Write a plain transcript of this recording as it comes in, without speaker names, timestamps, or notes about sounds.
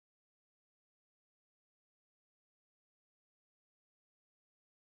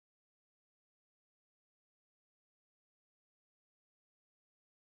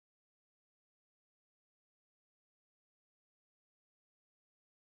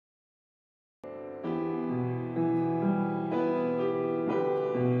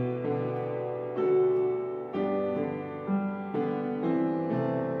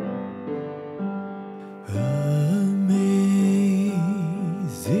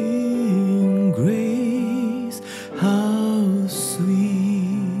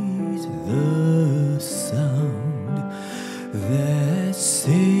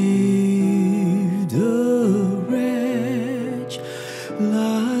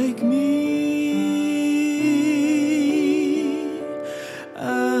like me.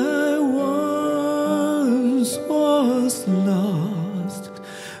 I once was lost,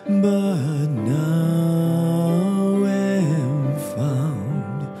 but now am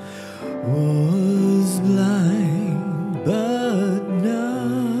found. Was blind, but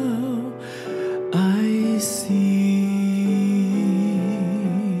now I see.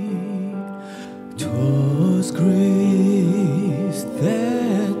 'Twas grace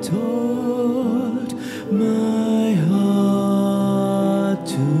that taught my heart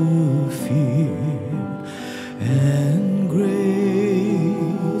to fear, and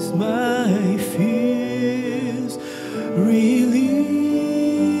grace my fears relieved.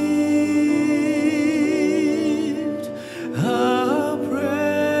 How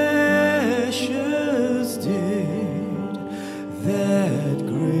precious did that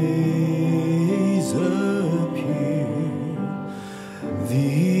grace appear,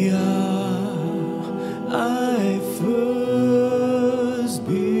 the hour I first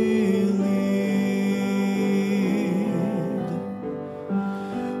believed.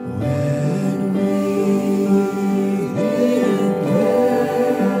 When we've been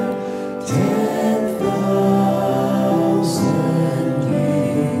there 10,000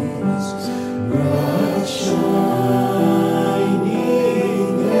 years, bright shining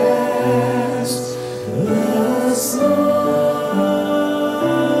as the sun,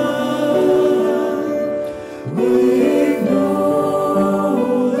 with no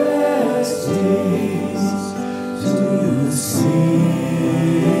less days to sing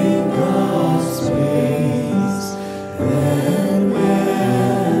God's praise than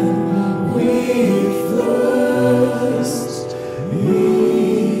when we first begun.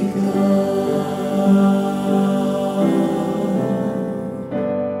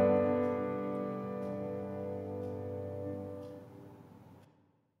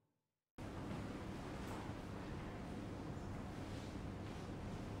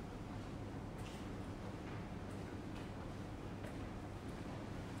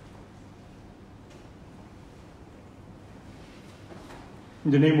 In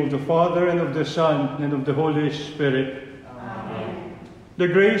the name of the Father, and of the Son, and of the Holy Spirit. Amen. The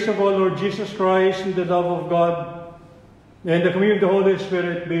grace of our Lord Jesus Christ, and the love of God, and the communion of the Holy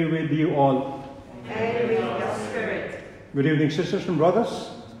Spirit be with you all. And with your spirit. Good evening, sisters and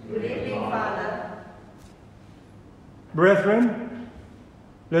brothers. Good evening, Father. Brethren,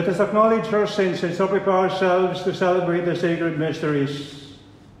 let us acknowledge our sins and so prepare ourselves to celebrate the sacred mysteries.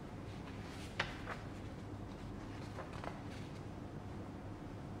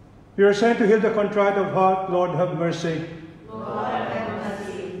 You are sent to heal the contrite of heart. Lord, have mercy. Lord, have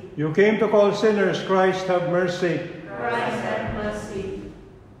mercy. You came to call sinners. Christ, have mercy. Christ, have mercy.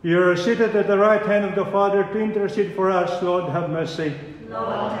 You are seated at the right hand of the Father to intercede for us. Lord, have mercy.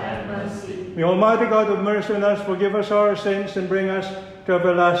 Lord, have mercy. May Almighty God have mercy on us, forgive us our sins, and bring us to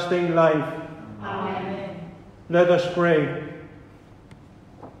everlasting life. Amen. Let us pray.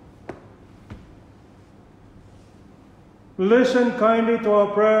 Listen kindly to our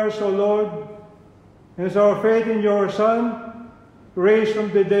prayers, O Lord, as our faith in your Son, raised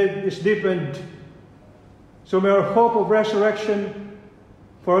from the dead, is deepened. So may our hope of resurrection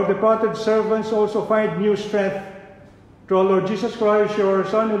for our departed servants also find new strength. Through our Lord Jesus Christ, your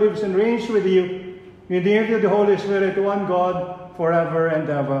Son, who lives and reigns with you, in the unity of the Holy Spirit, one God, forever and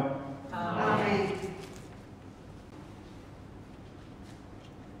ever. Amen.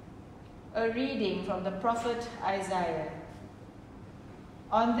 A reading from the prophet Isaiah.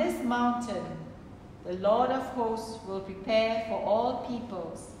 On this mountain, the Lord of hosts will prepare for all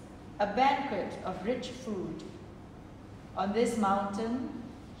peoples a banquet of rich food. On this mountain,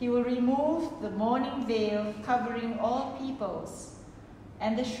 he will remove the mourning veil covering all peoples,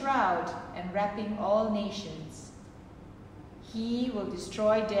 and the shroud enwrapping all nations. He will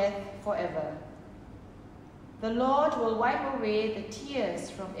destroy death forever. The Lord will wipe away the tears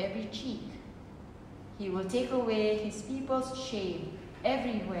from every cheek. He will take away his people's shame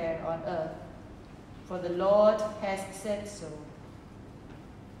everywhere on earth, for the Lord has said so.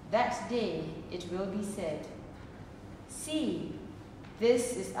 That day it will be said, "See,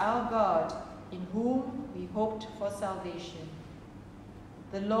 this is our God, in whom we hoped for salvation."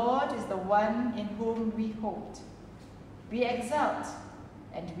 The Lord is the one in whom we hoped. We exult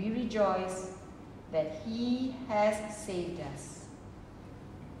and we rejoice that he has saved us.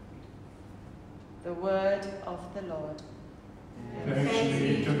 The word of the Lord. Thanks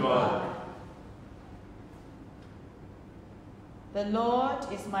be to God. The Lord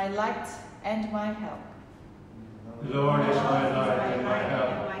is my light and my help. The Lord is my light and my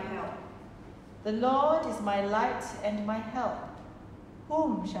help. The Lord is my light and my help.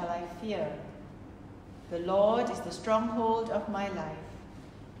 Whom shall I fear? The Lord is the stronghold of my life.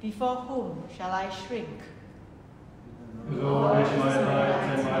 Before whom shall I shrink? The Lord is my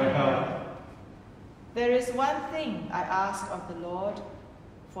light and my help. There is one thing I ask of the Lord,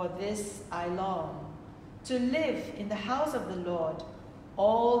 for this I long, to live in the house of the Lord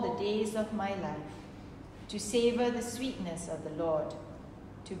all the days of my life, to savor the sweetness of the Lord,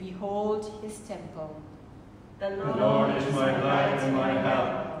 to behold his temple. The Lord is my light and my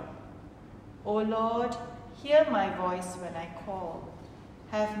help. O Lord, hear my voice when I call.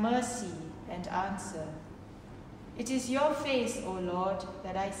 Have mercy and answer. It is your face, O Lord,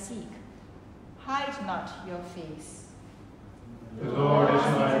 that I seek. Hide not your face. The Lord is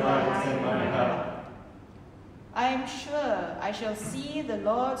my light and my help. I am sure I shall see the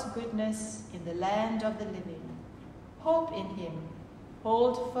Lord's goodness in the land of the living. Hope in him,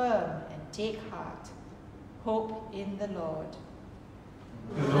 hold firm and take heart. Hope in the Lord.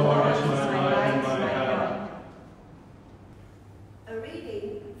 The Lord is my light and my help. A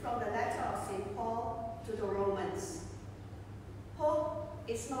reading from the letter of St. Paul to the Romans. Hope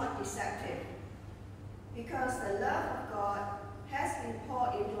is not deceptive, because the love of God has been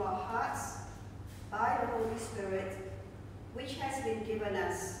poured into our hearts by the Holy Spirit, which has been given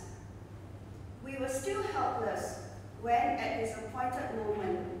us. We were still helpless when, at his appointed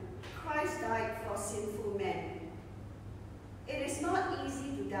moment, Christ died for sinful men. It is not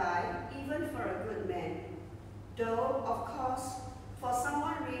easy to die, even for a good man, though, of course, for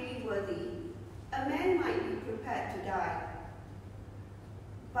someone really worthy, a man might be prepared to die.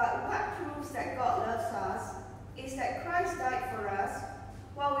 But what proves that God loves us is that Christ died for us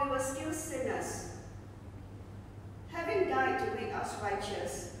while we were still sinners. Having died to make us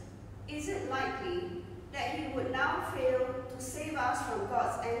righteous, is it likely that he would now fail to save us from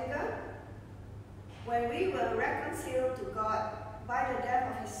God's anger? When we were reconciled to God by the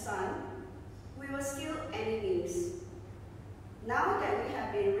death of his Son, we were still enemies. Now that we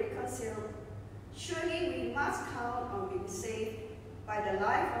have been reconciled, surely we must count on being saved by the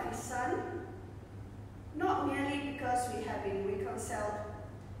life of his Son, not merely because we have been reconciled,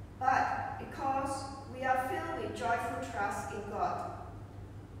 but because we are filled with joyful trust in God,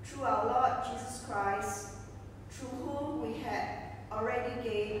 through our Lord Jesus Christ, through whom we had already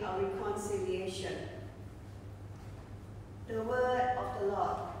gained our reconciliation. The word of the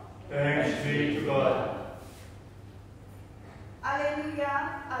Lord. Thanks be to God.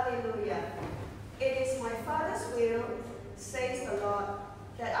 Alleluia, alleluia. It is my Father's will, says the Lord,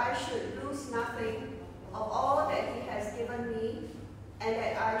 that I should lose nothing of all that he has given me, and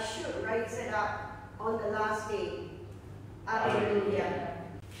that I should raise it up on the last day. Alleluia.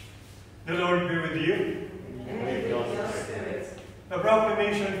 The Lord be with you. And with your spirit. The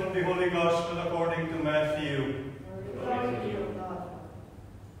proclamation from the Holy Gospel according to Matthew. Glory to you, Lord.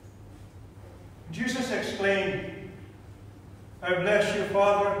 Jesus exclaimed, I bless you,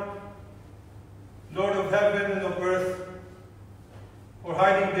 Father, Lord of heaven and of earth, for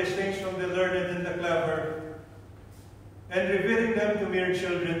hiding these things from the learned and the clever, and revealing them to mere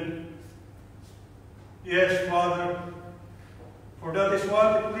children. Yes, Father, for that is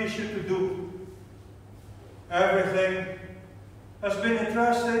what it pleased you to do. Everything has been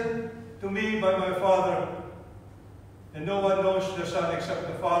entrusted to me by my Father, and no one knows the Son except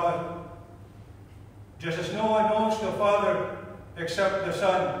the Father, just as no one knows the Father except the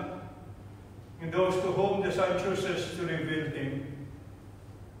Son, and those to whom the Son chooses to reveal him.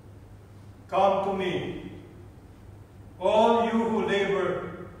 Come to me, all you who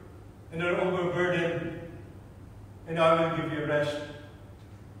labor and are overburdened, and I will give you rest.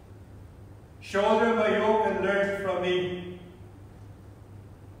 Shoulder my yoke and learn from me,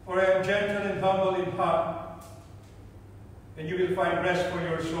 for I am gentle and humble in heart, and you will find rest for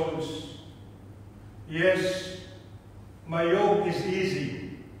your souls. Yes, my yoke is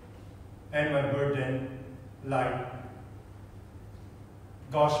easy, and my burden light.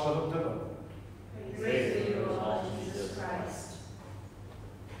 Gospel of the Lord. Praise to you, Lord Jesus Christ.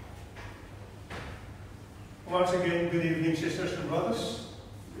 Once again, good evening, sisters and brothers.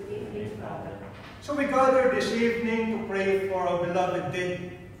 Good evening, Father. So we gather this evening to pray for our beloved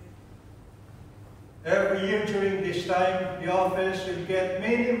dead. Every year during this time, the office will get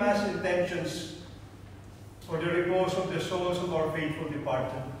many mass intentions for the repose of the souls of our faithful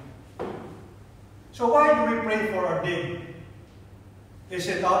departed. So why do we pray for our dead? Is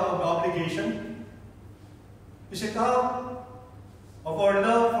it out of obligation? Is it out of our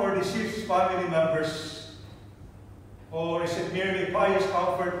love for deceased family members? Or is it merely pious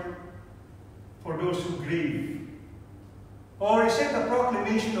comfort for those who grieve? Or is it a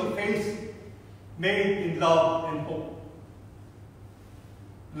proclamation of faith made in love and hope?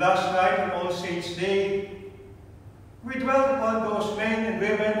 Last night on All Saints' Day, we dwelt upon those men and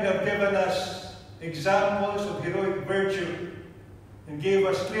women who have given us examples of heroic virtue and gave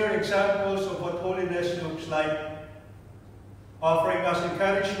us clear examples of what holiness looks like, offering us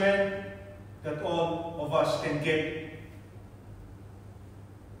encouragement that all of us can get.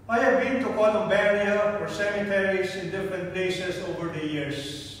 I have been to Columbarium or cemeteries in different places over the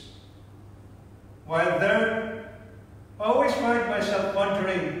years. While there, I always find myself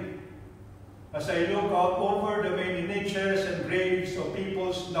wondering as I look out over the many niches and graves of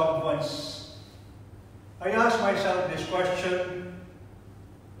people's loved ones. I ask myself this question: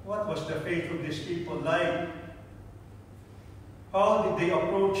 what was the faith of these people like? How did they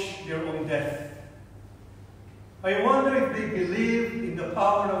approach their own death? I wonder if they believed in the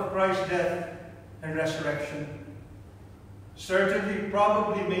power of Christ's death and resurrection. Certainly,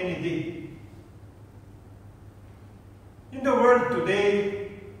 probably many did. In the world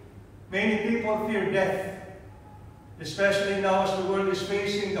today, many people fear death, especially now as the world is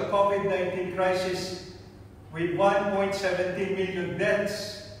facing the COVID-19 crisis with 1.17 million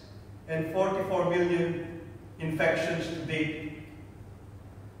deaths and 44 million infections to date.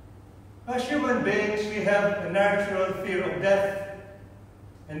 As human beings, we have a natural fear of death,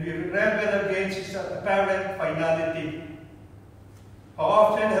 and we rebel against its apparent finality. How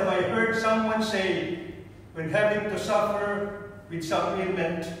often have I heard someone say, when having to suffer with some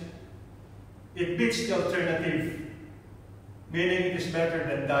ailment, it beats the alternative, meaning it is better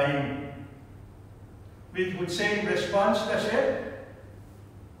than dying. We would say in response, that's it.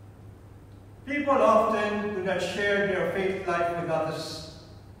 People often do not share their faith life with others.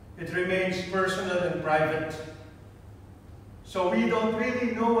 It remains personal and private. So we don't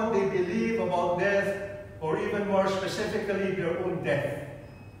really know what they believe about death, or even more specifically, their own death.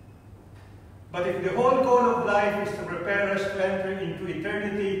 But if the whole goal of life is to prepare us to enter into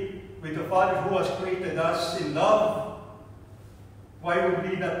eternity with the Father who has created us in love, why would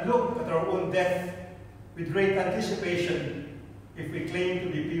we not look at our own death with great anticipation if we claim to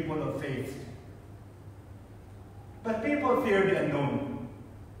be people of faith? But people fear the unknown.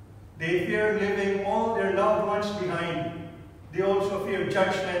 They fear leaving all their loved ones behind. They also fear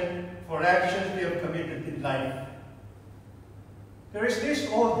judgment for actions they have committed in life. There is this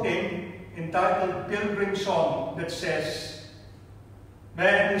old hymn entitled Pilgrim Song that says,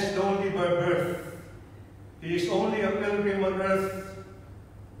 "Man is lonely by birth. He is only a pilgrim on earth.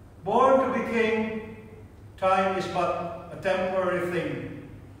 Born to be king, time is but a temporary thing,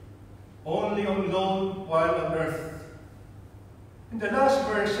 only on loan while on earth." In the last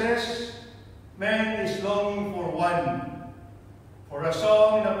verse says, man is longing for one, for a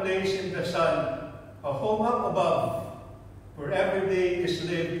song in a place in the sun, a home up above, where every day is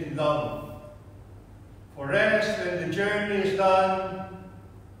lived in love. For rest when the journey is done.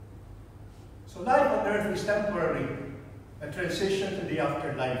 So life on earth is temporary, a transition to the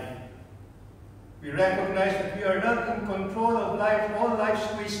afterlife. We recognize that we are not in control of life, all life's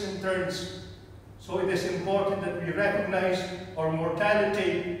twists and turns. So it is important that we recognize our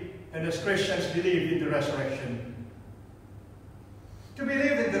mortality, and as Christians believe in the resurrection. To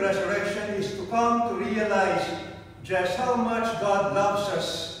believe in the resurrection is to come to realize just how much God loves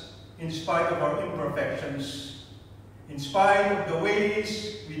us in spite of our imperfections, in spite of the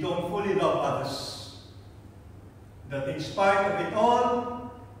ways we don't fully love others. That in spite of it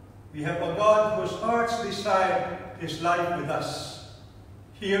all, we have a God whose heart's desire is life with us,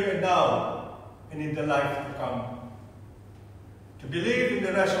 here and now, and in the life to come. To believe in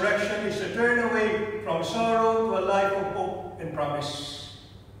the resurrection is to turn away from sorrow to a life of hope and promise.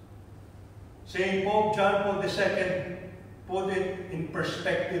 St. Pope John Paul II put it in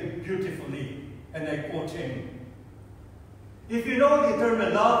perspective beautifully, and I quote him, "If you know the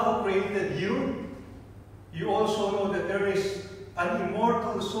eternal love who created you, you also know that there is an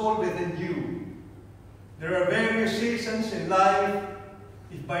immortal soul within you. There are various seasons in life.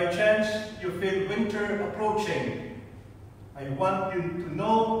 If by chance you feel winter approaching, I want you to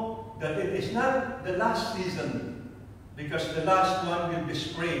know that it is not the last season, because the last one will be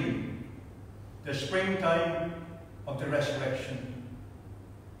spring, the springtime of the resurrection.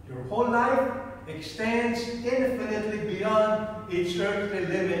 Your whole life extends infinitely beyond its earthly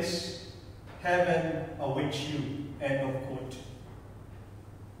limits. Heaven awaits you." End of quote.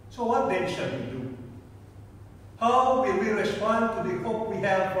 So what then shall we do? How will we respond to the hope we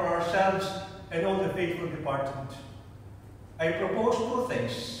have for ourselves and all the faithful departed? I propose two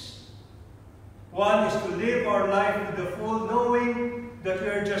things. One is to live our life to the full, knowing that we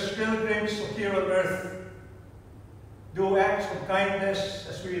are just pilgrims here on earth. Do acts of kindness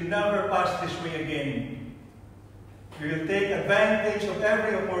as we will never pass this way again. We will take advantage of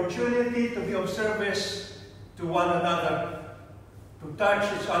every opportunity to be of service to one another, to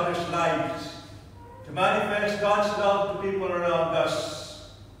touch each other's lives, to manifest God's love to people around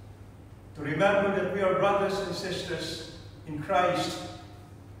us, to remember that we are brothers and sisters in Christ,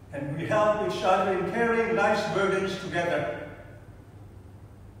 and we help each other in carrying life's burdens together.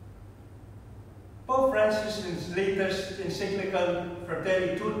 Pope Francis, in his latest encyclical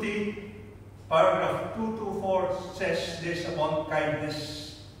Fratelli Tutti, paragraph 224, says this about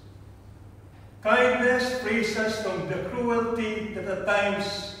kindness. Kindness frees us from the cruelty that at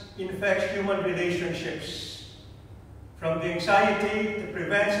times infects human relationships, from the anxiety that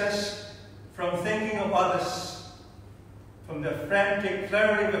prevents us from thinking of others, from the frantic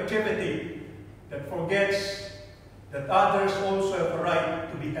flurry of activity that forgets that others also have a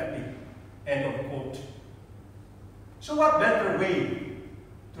right to be happy. End of quote. So what better way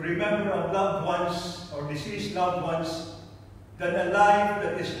to remember our loved ones, our deceased loved ones, than a life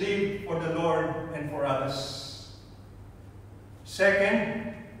that is lived for the Lord and for others?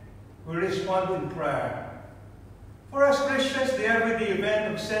 Second, we respond in prayer. For us Christians, the everyday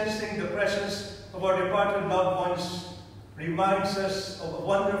event of sensing the presence of our departed loved ones reminds us of a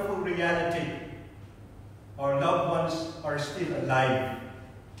wonderful reality. Our loved ones are still alive.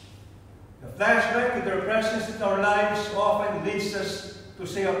 The flashback to their presence in our lives often leads us to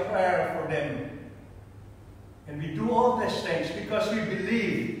say a prayer for them. And we do all these things because we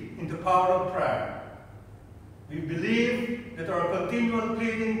believe in the power of prayer. We believe that our continual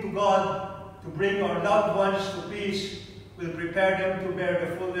pleading to God to bring our loved ones to peace will prepare them to bear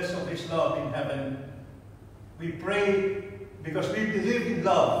the fullness of His love in heaven. We pray because we believe in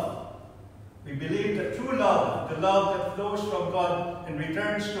love. We believe that true love, the love that flows from God and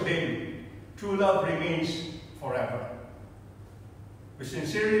returns to Him, true love remains forever. We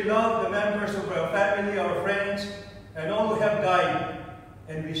sincerely love the members of our family, our friends, and all who have died,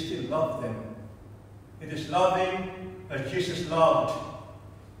 and we still love them. It is loving as Jesus loved.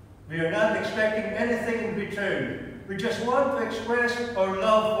 We are not expecting anything in return. We just want to express our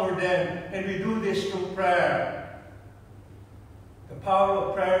love for them, and we do this through prayer. The power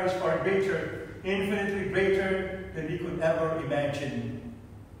of prayer is far greater, infinitely greater than we could ever imagine.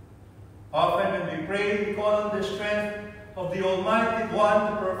 Often when we pray, we call on the strength of the Almighty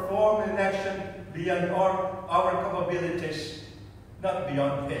One to perform an action beyond our capabilities, not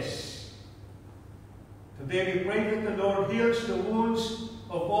beyond His. Today we pray that the Lord heals the wounds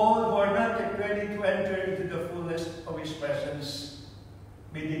of all who are not yet ready to enter into the fullness of His presence.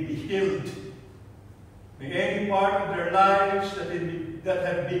 May they be healed. May any part of their lives that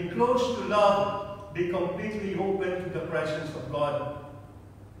have been close to love be completely open to the presence of God.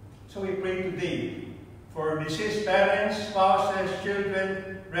 So we pray today for deceased parents, spouses,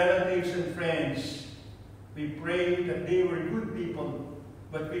 children, relatives, and friends. We pray that they were good people,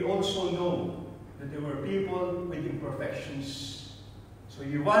 but we also know that they were people with imperfections. So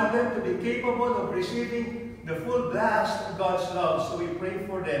you want them to be capable of receiving the full blast of God's love, so we pray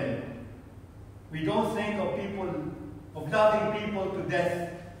for them. We don't think of loving people to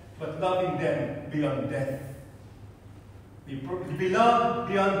death, but loving them beyond death. We love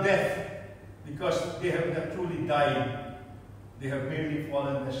beyond death because they have not truly died. They have merely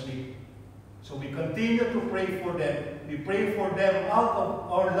fallen asleep. So we continue to pray for them. We pray for them out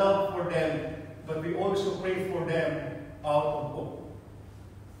of our love for them, but we also pray for them out of hope.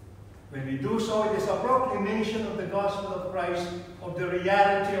 When we do so, it is a proclamation of the gospel of Christ, of the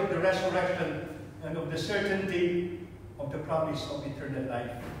reality of the resurrection, and of the certainty of the promise of eternal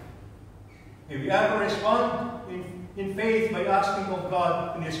life. May we ever respond in faith by asking of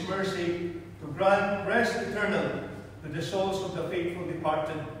God in His mercy to grant rest eternal to the souls of the faithful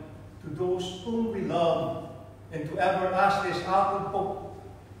departed, to those whom we love, and to ever ask this out of hope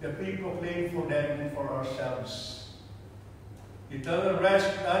that we proclaim for them and for ourselves. Eternal rest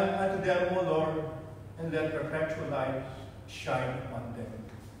unto them, O Lord, and let perpetual light shine upon them.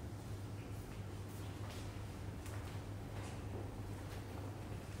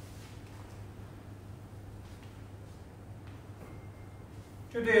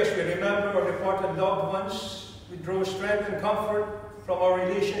 Today, as we remember our departed loved ones, we draw strength and comfort from our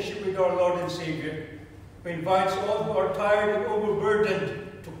relationship with our Lord and Savior, who invites all who are tired and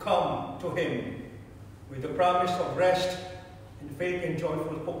overburdened to come to Him with the promise of rest in faith and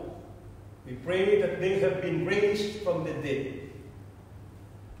joyful hope. We pray that they have been raised from the dead.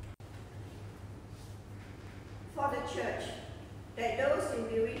 For the Church, that those in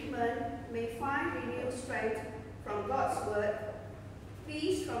bereavement may find renewed strength from God's Word,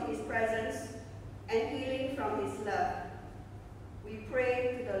 peace from His presence, and healing from His love. We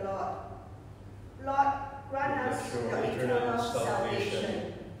pray to the Lord. Lord, grant us your eternal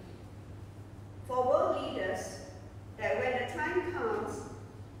salvation. For world leaders, that when the time comes,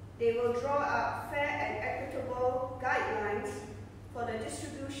 they will draw up fair and equitable guidelines for the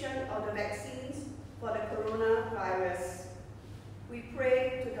distribution of the vaccines for the coronavirus. We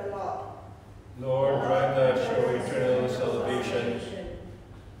pray to the Lord. Lord, grant us your eternal salvation.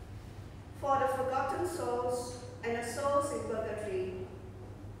 For the forgotten souls and the souls in purgatory,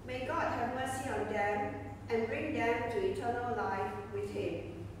 may God have mercy on them and bring them to eternal life with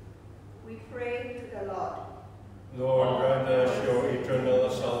him. We pray to the Lord. Lord, grant us your eternal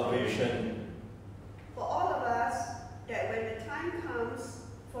salvation. For all of us, that when the time comes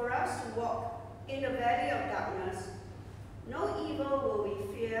for us to walk in the valley of darkness, no evil will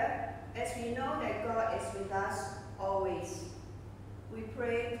we fear, as we know that God is with us always. We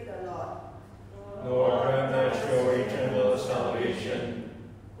pray to the Lord. Lord, grant us your eternal salvation.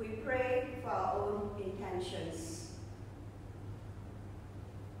 We pray for our own intentions.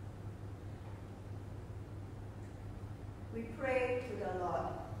 We pray to the Lord.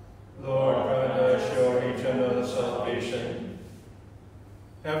 Lord, grant us your eternal salvation.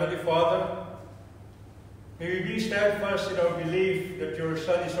 Heavenly Father, may we be steadfast in our belief that your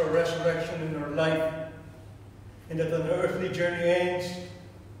Son is our resurrection and our life, and that when the earthly journey ends,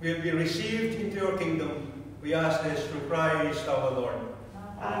 we will be received into your kingdom. We ask this through Christ our Lord.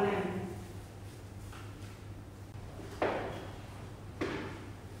 Amen.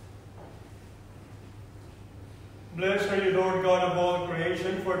 Blessed are you, Lord God of all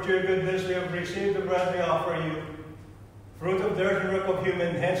creation, for to your goodness we have received the bread we offer you. Fruit of the earth and work of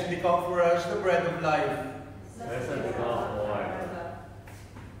human hands, become for us the bread of life. Blessed be God forever.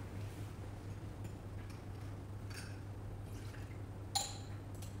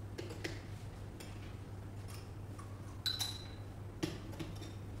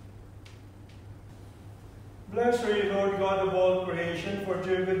 Blessed are you, Lord God of all creation, for to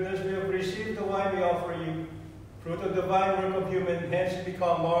your goodness we have received the wine we offer you. Fruit of the divine work of human hands,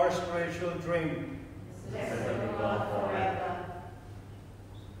 become our spiritual drink. Blessed be God forever.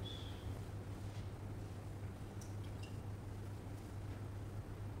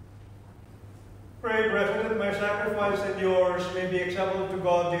 Pray, brethren, that my sacrifice and yours may be acceptable to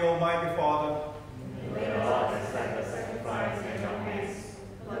God, the Almighty Father. May God accept the sacrifice in your hands,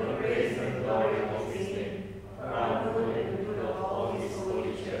 for the praise and glory of his name, for our good and the good of all his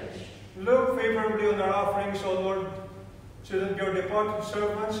holy church. Look favorably on our offerings, O Lord, so that your departed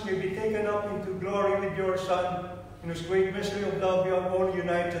servants may be taken up into glory with your Son, in whose great mystery of love we are all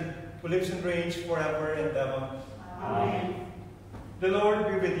united, who lives and reigns forever and ever. Amen. The Lord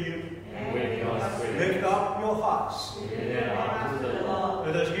be with you. And with your spirit. Lift up your hearts. Lift them up to the Lord.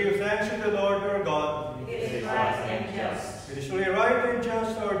 Let us give thanks to the Lord our God. It is right and just. It is truly right and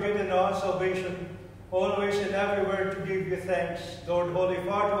just, our duty and our salvation, always and everywhere to give you thanks, Lord, Holy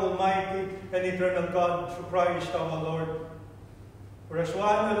Father, Almighty and eternal God, through Christ our Lord. For as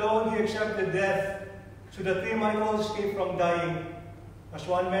one alone he accepted death, so that we might all escape from dying. As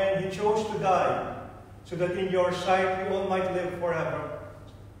one man he chose to die, so that in your sight we all might live forever.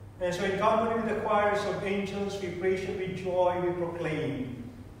 And so in company with the choirs of angels, we praise you with joy, we proclaim,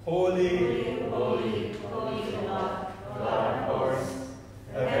 Holy, Holy, holy Lord, God of hosts,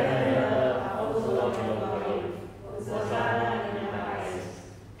 heaven and earth are full of your glory. Hosanna in the highest.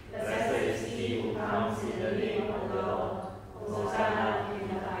 Blessed is he who comes in the name of the Lord. Hosanna in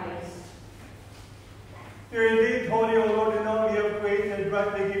the highest. you're indeed holy, O Lord, and all you have created, and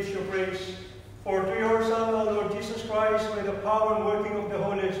rightly gives you praise. For to your Son, O Lord Jesus Christ, by the power and working of the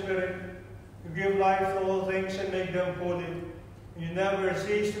Holy Spirit, you give life to all things and make them holy. And you never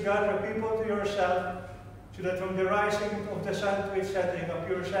cease to gather people to yourself, so that from the rising of the sun to its setting, a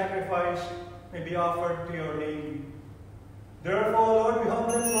pure sacrifice may be offered to your name. Therefore, Lord, we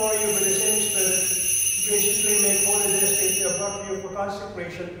humbly implore you by the same Spirit, graciously make holy this day to brought to you for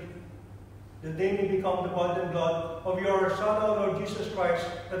consecration, that they may become the body and blood of your Son, our Lord Jesus Christ.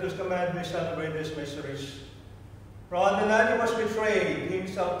 Let us command we celebrate these mysteries. For on the night he was betrayed, he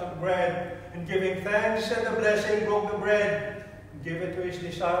himself took bread, and giving thanks and a blessing, broke the bread, and gave it to his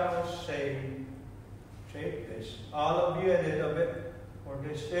disciples, saying, take this, all of you, and eat of it, for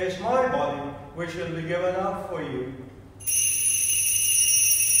this is my body, which will be given up for you.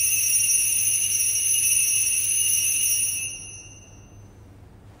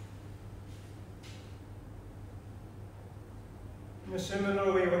 In a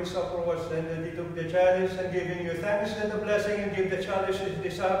similar way, when supper was ended, he took the chalice, and giving you thanks and the blessing, and gave the chalice to his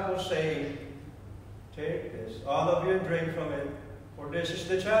disciples, saying, take this, all of you, and drink from it, for this is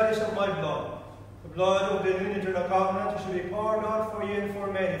the chalice of my blood, the blood of the new and eternal covenant, which will be poured out for you and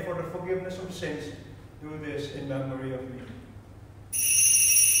for many for the forgiveness of sins. Do this in memory of me.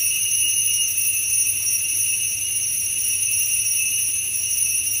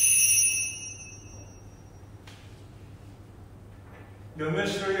 The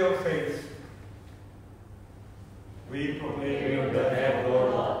mystery of faith. We proclaim your death, O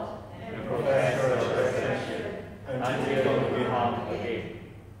Lord, and profess your resurrection until you come again.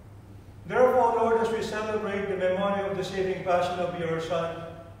 Therefore, Lord, as we celebrate the memory of the saving passion of your Son,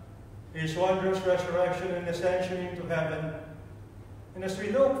 his wondrous resurrection and ascension into heaven, and as we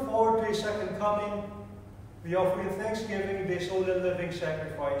look forward to his second coming, we offer you thanksgiving this holy living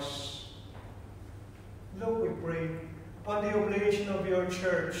sacrifice. Look, we pray, upon the oblation of your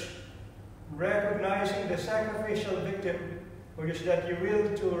church, recognizing the sacrificial victim who is that you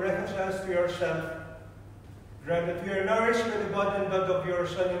will to reconcile us to yourself. Grant that we are nourished with the body and blood of your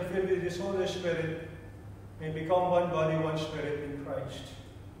Son and filled with his Holy Spirit, may become one body, one spirit in Christ.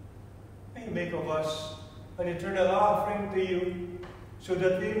 May you make of us an eternal offering to you, so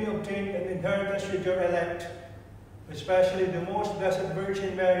that we may obtain an inheritance with your elect, especially the most blessed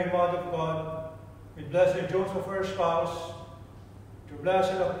Virgin Mary, Mother of God, with blessed Joseph, her spouse, to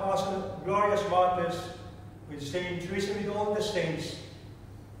blessed Apostle glorious martyrs, with Saint Teresa, with all the saints,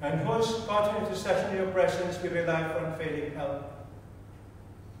 and whose continued intercession in your presence we rely for unfailing help.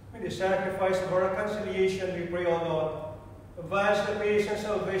 With the sacrifice of our reconciliation, we pray, O Lord, advance the peace and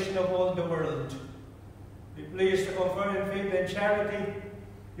salvation of all the world. Be pleased to confirm in faith and charity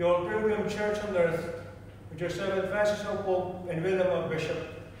your pilgrim church on earth, with your servant Francis of Pope and William of Bishop,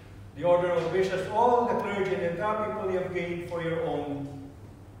 the order of bishops, all the clergy and the entire people you have gained for your own.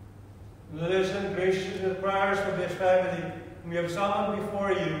 Listen graciously to the prayers of this family whom we have summoned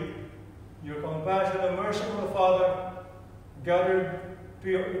before you. Your compassionate and merciful Father, gathered to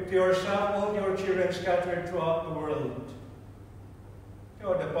yourself all your children scattered throughout the world. To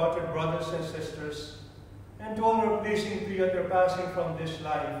our departed brothers and sisters, and to all who are pleasing to you at their passing from this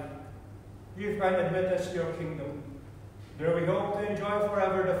life, give kind admittance to your kingdom. There we hope to enjoy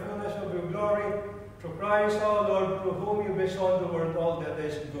forever the fullness of your glory, through Christ our Lord, through whom you bestow on the world all that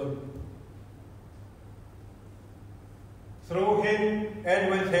is good. Through him, and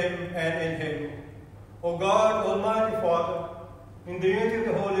with him, and in him, O God, Almighty Father, in the unity of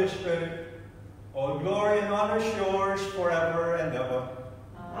the Holy Spirit, all glory and honor is yours forever and ever.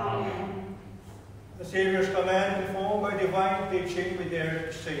 Amen. The Savior's command, informed by divine teaching, we dare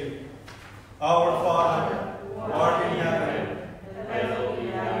to say, Our Father, who art in heaven, hallowed be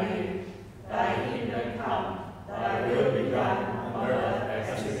thy name. Thy kingdom come, thy will be done on earth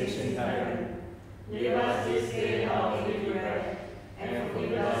as it is in heaven. Give us this day our daily bread, and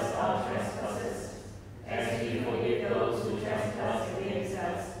forgive us our trespasses, as we forgive those who trespass against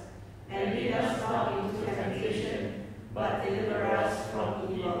us. And lead us not into temptation, but deliver us from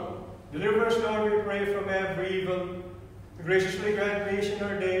evil. Deliver us, Lord, we pray, from every evil. Graciously grant peace in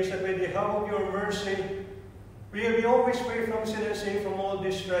our days, that by the help of your mercy, we may be always free from sin and safe from all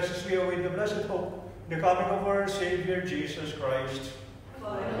distresses. We await the blessed hope, the coming of our Savior, Jesus Christ.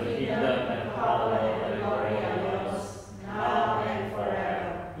 For the kingdom and power and glory are yours, now and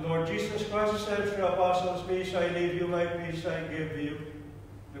forever. Lord Jesus Christ said to the apostles, Peace I leave you, my peace I give you.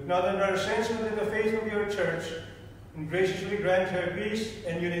 Look not on our sins, but in the faith of your church, and graciously grant her peace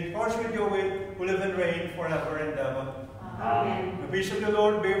and unite hearts with your will, who live and reign forever and ever. Amen. The peace of the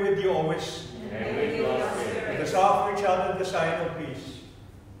Lord be with you always. And with your Let spirit. us offer each other the sign of peace.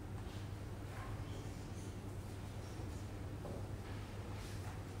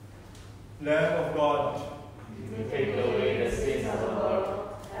 Lamb of God, You take away the sins of the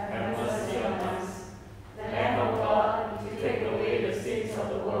world, have mercy on us. Lamb of God, you take away the sins of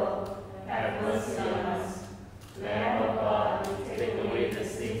the world, have mercy on us. Lamb of God, you take away the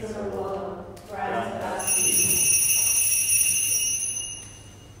sins of the world, grant us peace.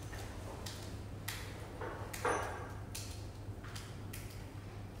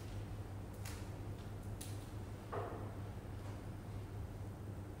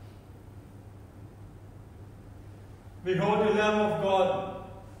 behold the Lamb of God.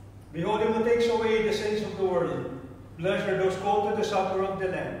 Behold him who takes away the sins of the world. Blessed are those called to the supper of the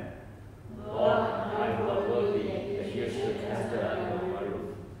Lamb. Lord, I am not worthy that you should enter under my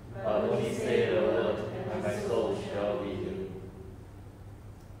roof, but only say the word, and my soul shall be healed.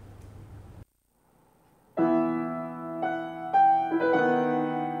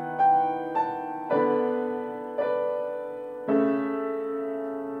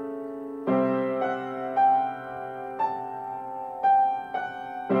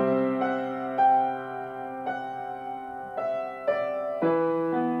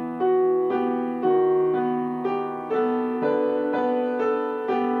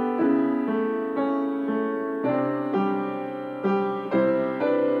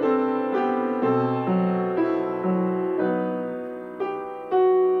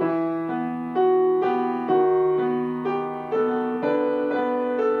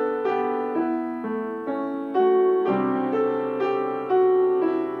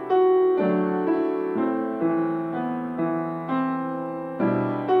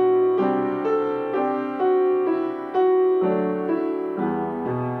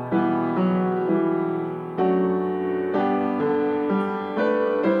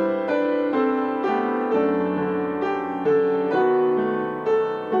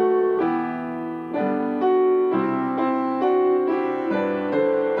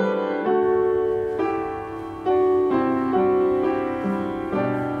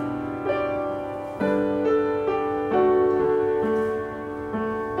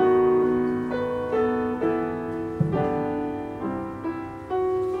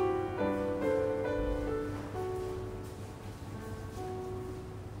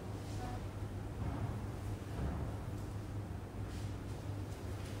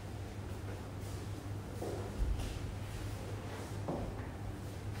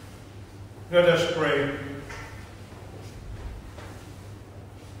 Let us pray.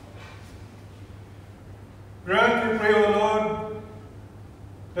 Grant, we pray, O Lord,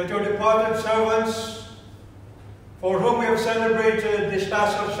 that your departed servants, for whom we have celebrated this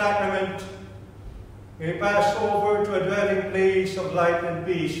Paschal Sacrament, may pass over to a dwelling place of light and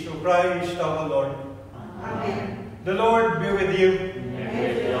peace through Christ our Lord. Amen. The Lord be with you. And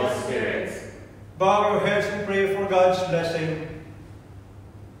with your spirits. Bow your heads and pray for God's blessing.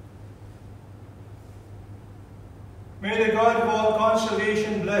 May the God of all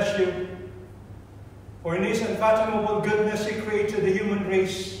consolation bless you, for in his unfathomable goodness he created the human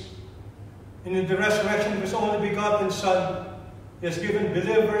race, and in the resurrection of his only begotten Son, he has given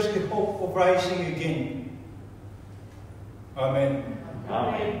believers the hope of rising again. Amen.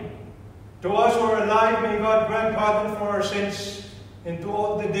 Amen. To us who are alive, may God grant pardon for our sins, and to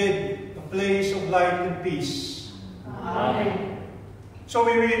all the dead, a place of light and peace. Amen. So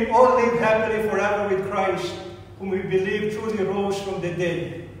may we all live happily forever with Christ, whom we believe truly rose from the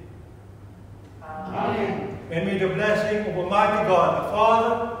dead. Amen. And may the blessing of Almighty God, the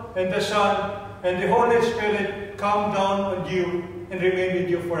Father, and the Son, and the Holy Spirit come down on you and remain with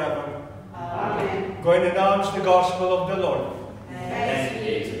you forever. Amen. Go and announce the gospel of the Lord. Thanks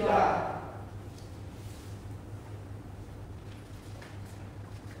be to God.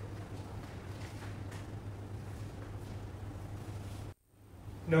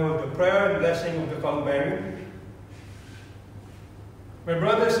 Now the prayer and blessing of the Columbarium. My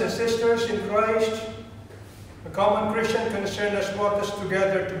brothers and sisters in Christ, a common Christian concern has brought us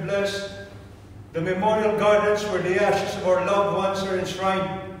together to bless the memorial gardens where the ashes of our loved ones are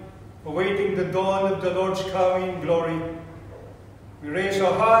enshrined, awaiting the dawn of the Lord's coming in glory. We raise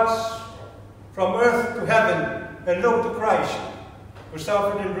our hearts from earth to heaven and look to Christ, who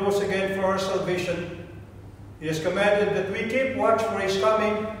suffered and rose again for our salvation. He has commanded that we keep watch for his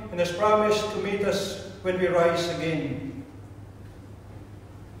coming and has promised to meet us when we rise again.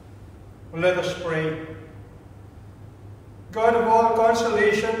 Let us pray. God of all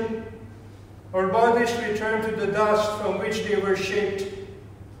consolation, our bodies return to the dust from which they were shaped.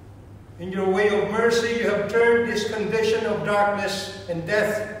 In your way of mercy, you have turned this condition of darkness and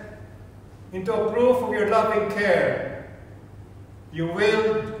death into a proof of your loving care. You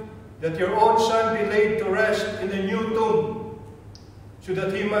willed that your own Son be laid to rest in a new tomb, so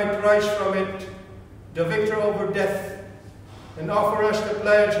that he might rise from it, the victor over death, and offer us the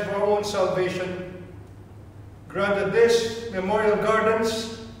pledge of our own salvation. Grant that this memorial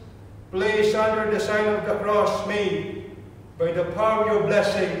gardens, placed under the sign of the cross, may, by the power of your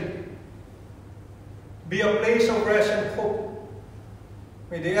blessing, be a place of rest and hope.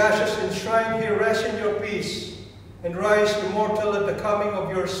 May the ashes enshrined here rest in your peace and rise immortal at the coming of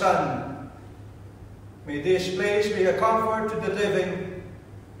your Son. May this place be a comfort to the living,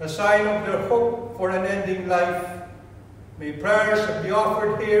 a sign of their hope for an ending life. May prayers be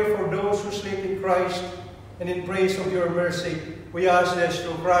offered here for those who sleep in Christ, and in praise of your mercy, we ask this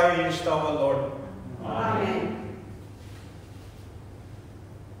through Christ our Lord. Amen.